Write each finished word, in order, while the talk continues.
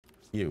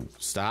You,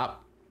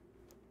 stop.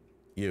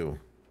 You.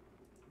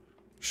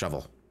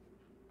 Shovel.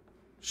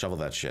 Shovel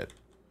that shit.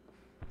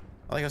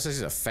 I like how it says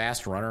he's a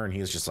fast runner and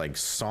he's just like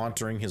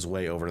sauntering his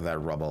way over to that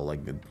rubble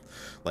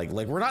like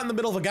we're not in the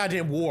middle of a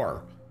goddamn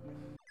war.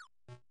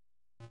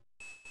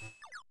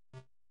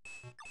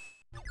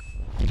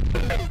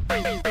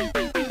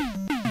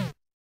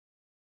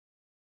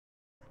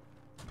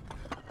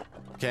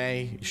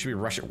 Okay, you should be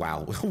rushing.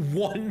 Wow,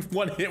 one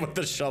hit with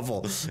the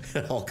shovel,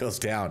 it all goes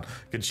down.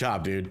 Good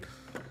job, dude.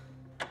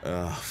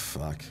 Ugh,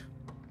 fuck.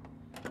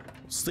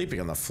 Sleeping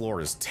on the floor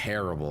is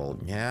terrible.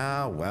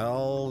 Yeah,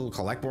 well,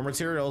 collect more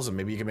materials and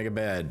maybe you can make a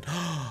bed.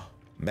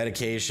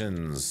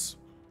 Medications.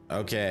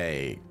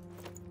 Okay,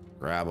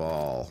 grab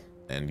all.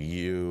 And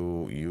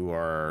you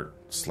are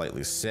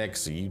slightly sick,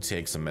 so you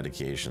take some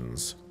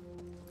medications.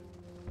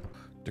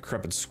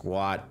 Decrepit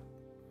squat.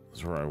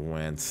 That's where I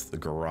went. The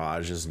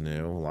garage is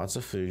new. Lots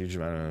of food,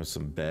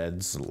 some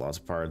beds, lots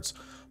of parts.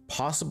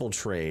 Possible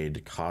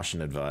trade.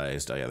 Caution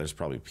advised. Oh yeah, there's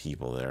probably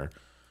people there.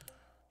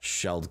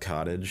 Shelled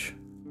cottage.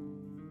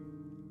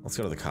 Let's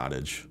go to the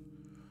cottage.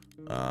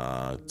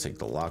 Take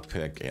the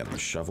lockpick and the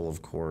shovel,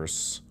 of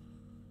course.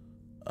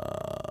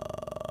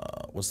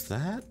 What's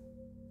that?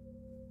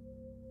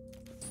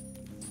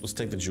 Let's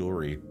take the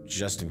jewelry,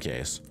 just in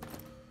case.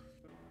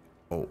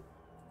 Oh.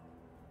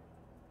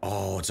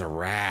 Oh, it's a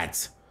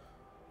rat.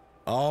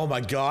 Oh my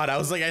god, I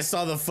was like, I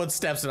saw the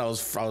footsteps and I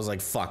was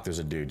like, fuck, there's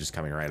a dude just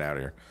coming right out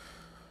here.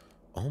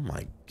 Oh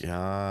my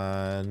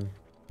god.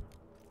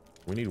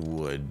 We need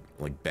wood,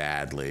 like,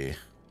 badly.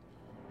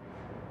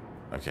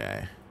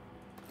 Okay.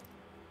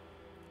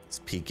 Let's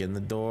peek in the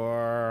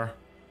door.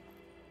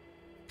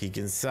 Peek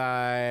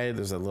inside.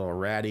 There's a little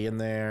ratty in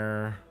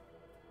there.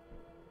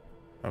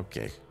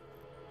 Okay.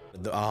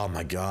 Oh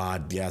my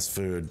god, yes,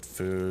 food.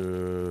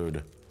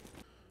 Food.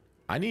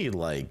 I need,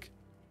 like...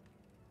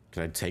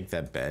 Can I take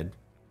that bed?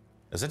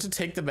 Is that to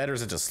take the bed or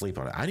is it to sleep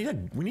on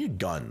it? We need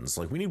guns.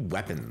 Like, we need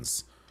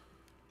weapons.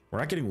 We're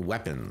not getting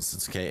weapons.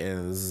 It's okay.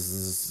 This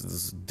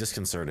is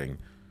disconcerting.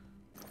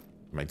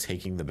 Am I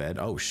taking the bed?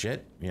 Oh,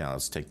 shit. Yeah,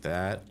 let's take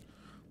that.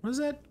 What is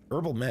that?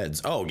 Herbal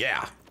meds. Oh,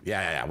 yeah.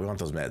 Yeah. We want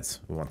those meds.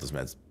 We want those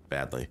meds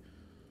badly.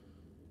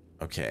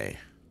 Okay.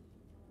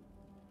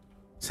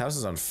 This house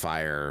is on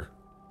fire.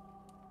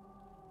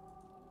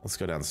 Let's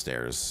go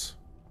downstairs.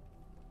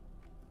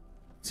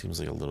 Seems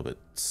like a little bit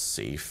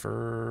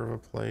safer of a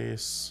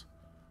place.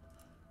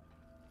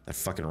 That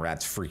fucking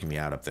rat's freaking me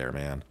out up there,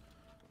 man.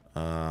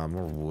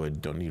 More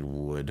wood. Don't need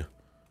wood.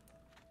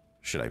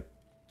 Should I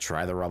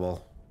try the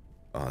rubble?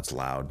 Oh, it's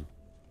loud.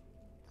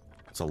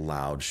 It's a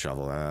loud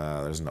shovel.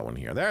 There's no one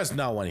here. There's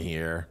no one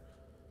here.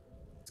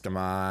 Come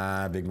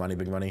on, big money,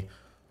 big money.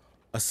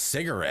 A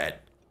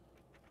cigarette.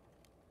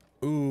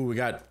 Ooh, we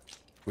got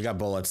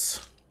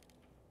bullets.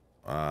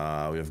 We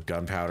have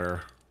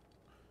gunpowder.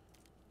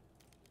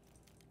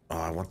 Oh,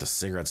 I want the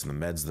cigarettes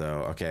and the meds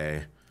though.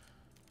 Okay.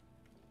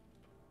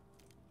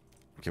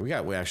 Okay,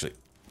 we actually.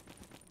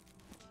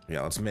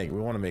 Yeah, we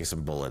want to make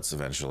some bullets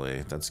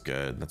eventually. That's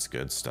good. That's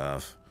good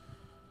stuff.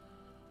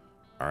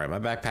 All right, my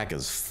backpack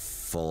is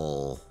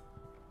full.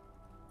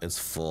 It's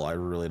full. I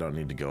really don't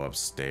need to go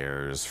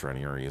upstairs for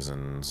any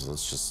reason. So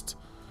let's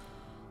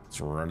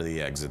run to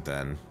the exit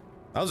then.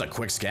 That was a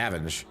quick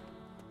scavenge.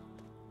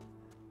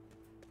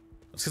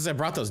 It's because I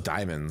brought those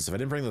diamonds. If I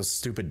didn't bring those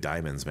stupid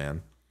diamonds,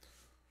 man.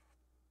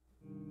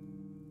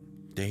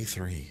 Day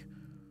 3.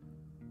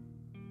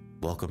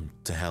 Welcome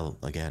to hell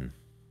again.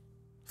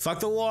 Fuck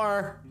the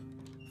war.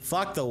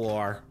 Fuck the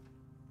war.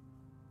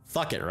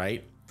 Fuck it,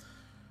 right?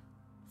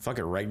 Fuck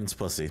it right in its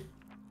pussy.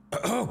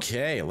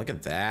 Okay, look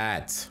at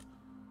that.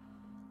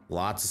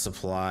 Lots of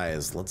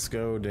supplies. Let's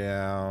go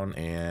down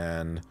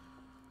and...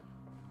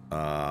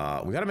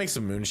 we gotta make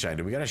some moonshine,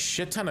 dude. We got a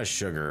shit ton of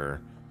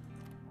sugar.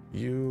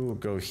 You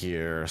go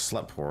here.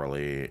 Slept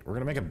poorly. We're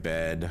gonna make a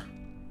bed.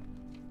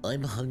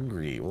 I'm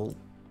hungry. Well,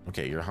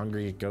 okay, you're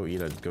hungry. Go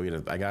eat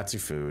a... I got you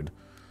food.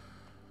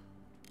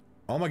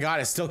 Oh my god,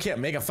 I still can't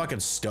make a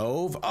fucking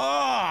stove?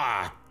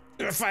 Ah!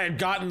 If I had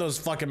gotten those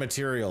fucking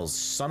materials.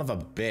 Son of a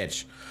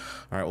bitch.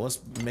 Alright, well, let's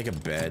make a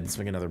bed. Let's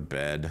make another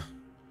bed.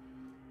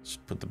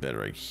 Just put the bed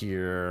right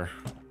here.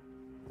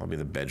 That'll be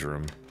the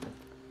bedroom.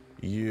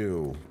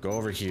 You, go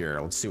over here.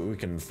 Let's see what we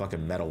can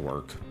fucking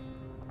metalwork.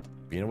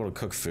 Being able to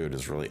cook food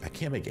is really... I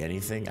can't make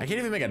anything. I can't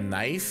even make a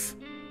knife.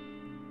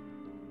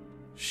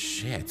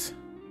 Shit.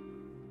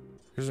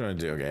 Here's what I'm gonna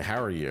do. Okay,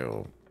 how are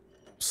you?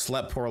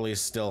 Slept poorly,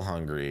 still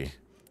hungry.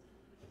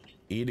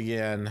 Eat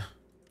again.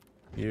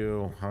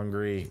 You,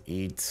 hungry,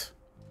 eat.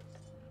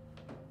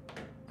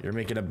 You're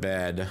making a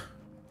bed.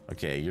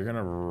 Okay, you're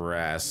gonna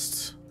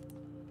rest.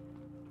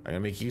 I'm gonna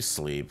make you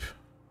sleep.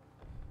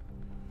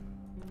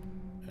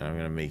 And I'm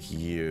gonna make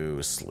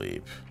you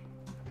sleep.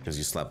 Because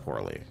you slept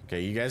poorly.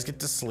 Okay, you guys get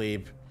to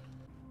sleep.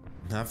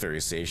 Not very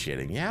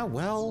satiating. Yeah,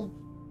 well...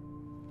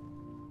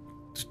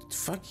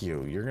 Fuck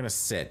you. You're gonna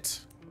sit.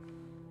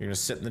 You're gonna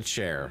sit in the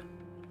chair.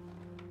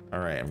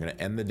 Alright, I'm gonna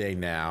end the day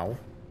now.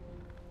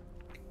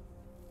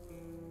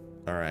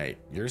 Alright,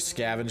 you're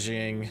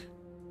scavenging.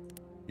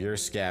 You're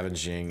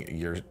scavenging.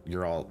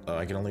 You're all. Oh,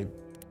 I can only.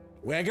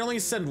 Wait, I can only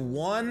send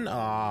one.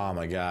 Oh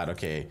my god.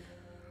 Okay,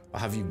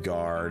 I'll have you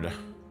guard.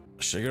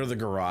 Should I go to the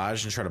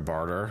garage and try to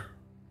barter?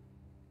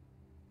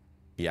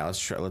 Yeah, let's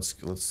try.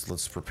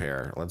 Let's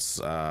prepare. Let's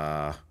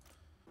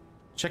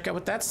check out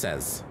what that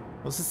says.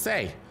 What's it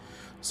say?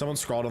 Someone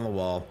scrawled on the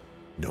wall.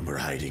 No more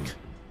hiding.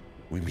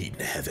 We meet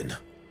in heaven.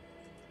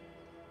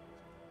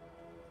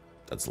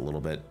 That's a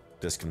little bit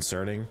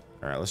disconcerting.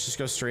 All right, let's just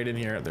go straight in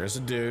here. There's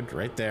a dude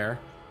right there.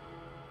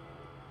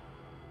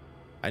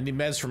 I need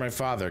meds for my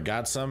father.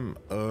 Got some?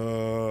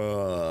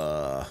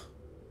 What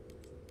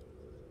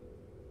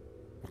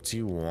do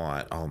you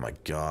want? Oh my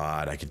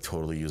god, I could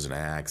totally use an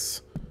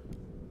axe.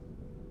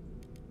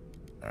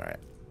 All right.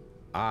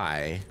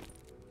 I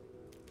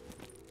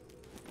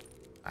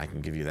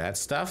can give you that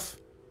stuff.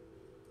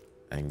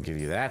 I can give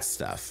you that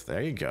stuff.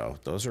 There you go.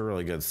 Those are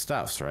really good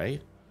stuffs,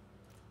 right?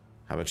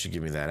 How about you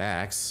give me that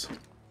axe?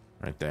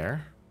 Right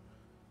there.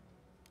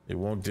 It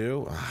won't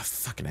do? Ah,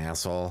 fucking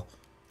asshole.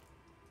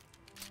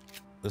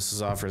 This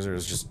is officer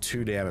is just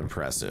too damn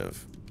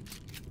impressive.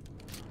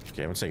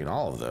 Okay, I'm taking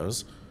all of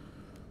those.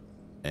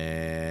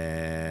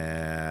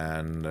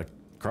 And a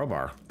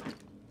crowbar.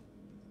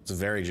 It's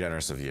very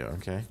generous of you.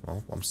 Okay,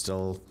 well, I'm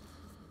still...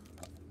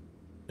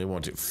 It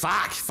won't do.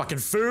 Fuck! Fucking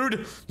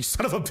food! You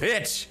son of a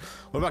bitch!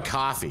 What about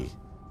coffee?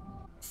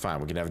 Fine,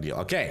 we can have a deal.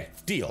 Okay,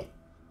 deal.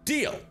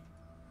 Deal!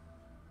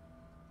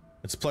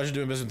 It's a pleasure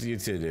doing business with you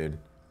too, dude.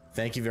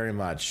 Thank you very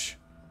much.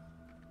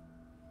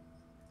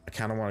 I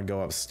kind of want to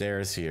go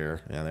upstairs here.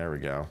 Yeah, there we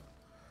go.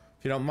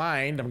 If you don't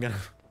mind, I'm gonna...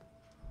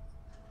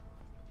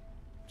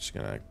 Just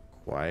gonna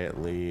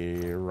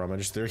quietly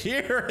rummage through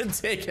here and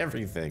take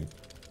everything.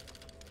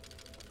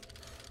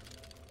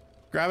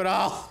 Grab it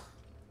all! All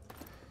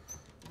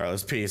right,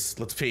 let's peace.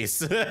 Let's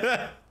peace.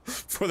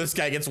 Before this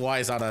guy gets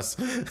wise on us.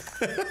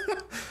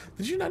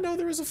 Did you not know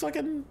there was a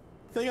fucking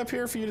thing up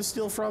here for you to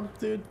steal from,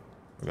 dude?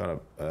 I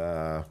got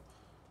a,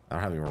 I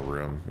don't have any more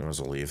room. I might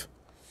as well leave.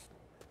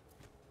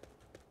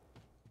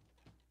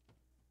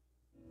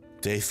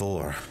 Day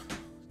 4.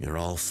 You're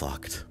all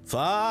fucked.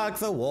 Fuck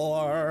the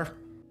war.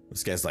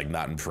 This guy's like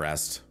not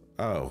impressed.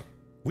 Oh.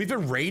 We've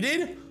been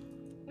raided?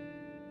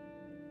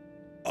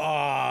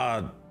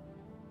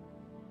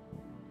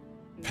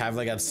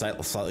 Pavley got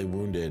slightly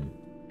wounded.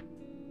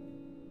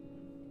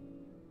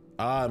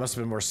 It must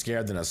have been more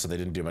scared than us, so they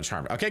didn't do much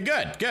harm. Okay,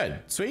 good, good.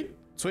 Sweet,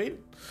 sweet.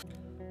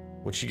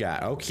 What you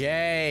got?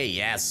 Okay,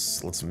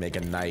 yes. Let's make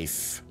a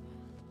knife.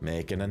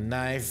 Making a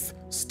knife.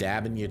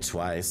 Stabbing you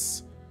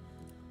twice.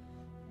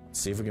 Let's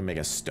see if we can make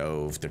a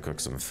stove to cook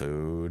some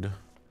food.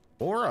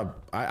 Or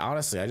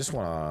honestly, I just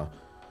wanna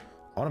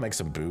make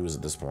some booze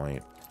at this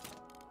point.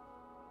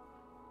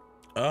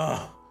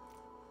 Ugh.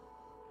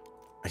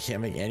 I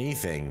can't make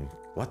anything.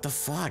 What the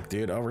fuck,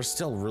 dude? Oh, we're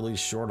still really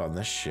short on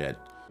this shit.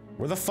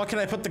 Where the fuck can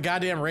I put the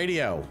goddamn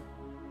radio?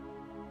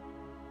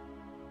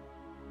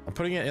 I'm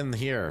putting it in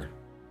here.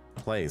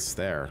 Place,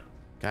 there.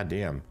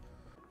 Goddamn.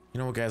 You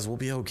know what, guys? We'll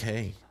be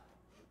okay.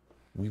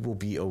 We will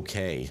be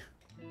okay.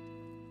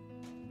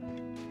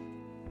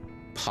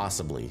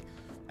 Possibly.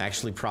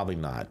 Actually, probably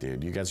not,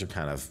 dude. You guys are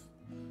kind of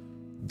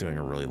doing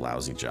a really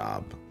lousy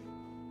job.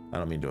 I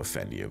don't mean to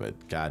offend you,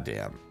 but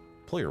goddamn.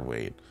 Pull your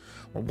weight.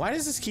 Well, why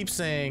does this keep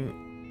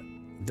saying...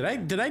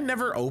 Did I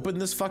never open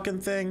this fucking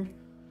thing?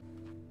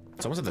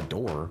 Someone's at the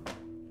door.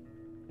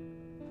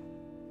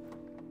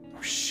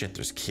 Oh shit,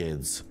 there's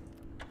kids.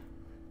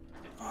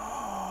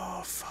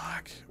 Oh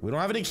fuck. We don't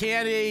have any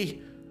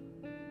candy.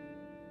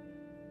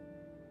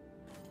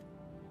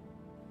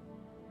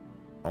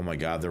 Oh my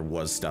god, there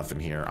was stuff in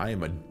here. I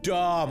am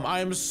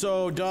I am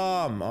so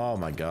dumb. Oh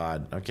my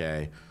god.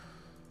 Okay.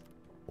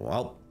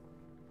 Well.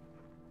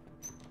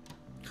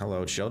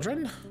 Hello,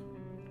 children.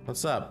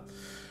 What's up?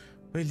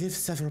 We live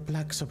several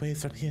blocks away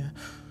from here.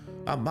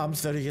 Our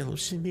mom's very ill.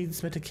 She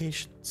needs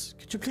medications.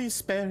 Could you please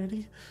spare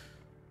any?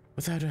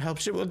 Without her help,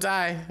 she will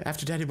die.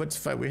 After Daddy went to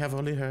fight, we have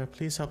only her.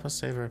 Please help us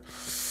save her.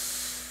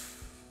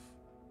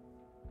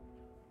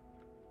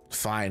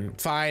 Fine.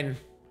 Fine.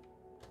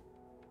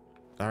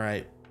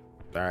 Alright.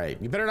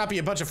 Alright. You better not be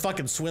a bunch of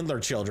fucking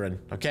swindler children,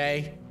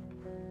 okay?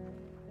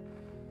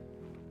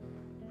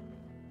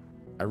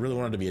 I really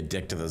wanted to be a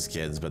dick to those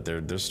kids, but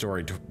their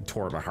story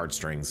tore at my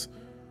heartstrings.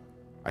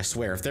 I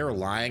swear, if they were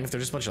lying, if they're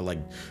just a bunch of like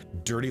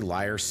dirty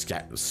liar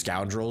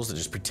scoundrels that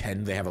just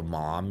pretend they have a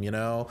mom, you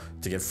know,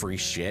 to get free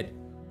shit.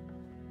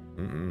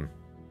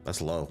 That's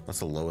low. That's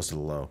the lowest of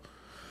the low.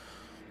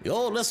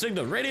 You're listening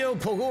to Radio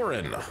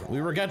Pogorin. We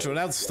regret to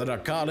announce that our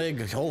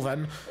colleague,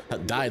 Holvan,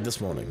 died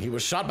this morning. He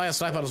was shot by a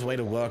sniper on his way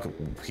to work.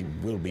 He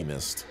will be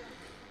missed.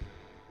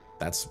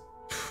 That's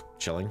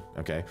chilling.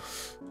 Okay.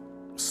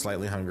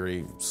 Slightly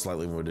hungry,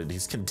 slightly wounded.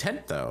 He's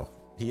content, though.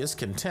 He is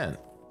content.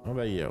 What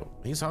about you?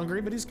 He's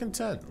hungry, but he's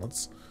content.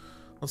 Let's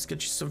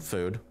get you some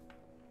food.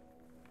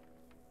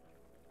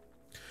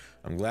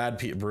 I'm glad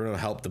Bruno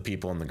helped the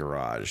people in the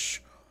garage.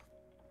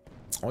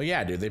 Oh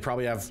yeah, dude, they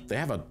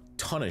have a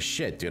ton of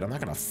shit, dude. I'm not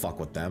gonna fuck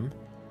with them.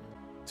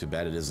 Too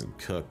bad it isn't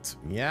cooked.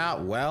 Yeah,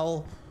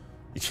 well,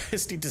 you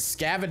guys need to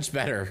scavenge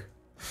better.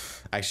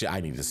 Actually,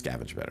 I need to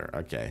scavenge better.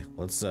 Okay,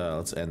 let's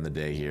end the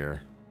day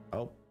here.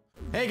 Oh.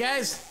 Hey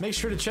guys, make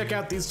sure to check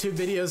out these 2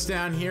 videos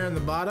down here in the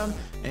bottom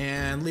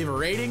and leave a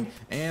rating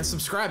and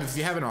subscribe if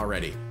you haven't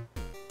already.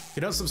 If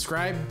you don't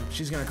subscribe,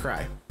 she's gonna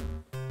cry.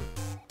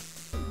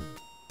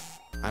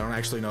 I don't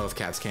actually know if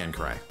cats can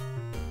cry.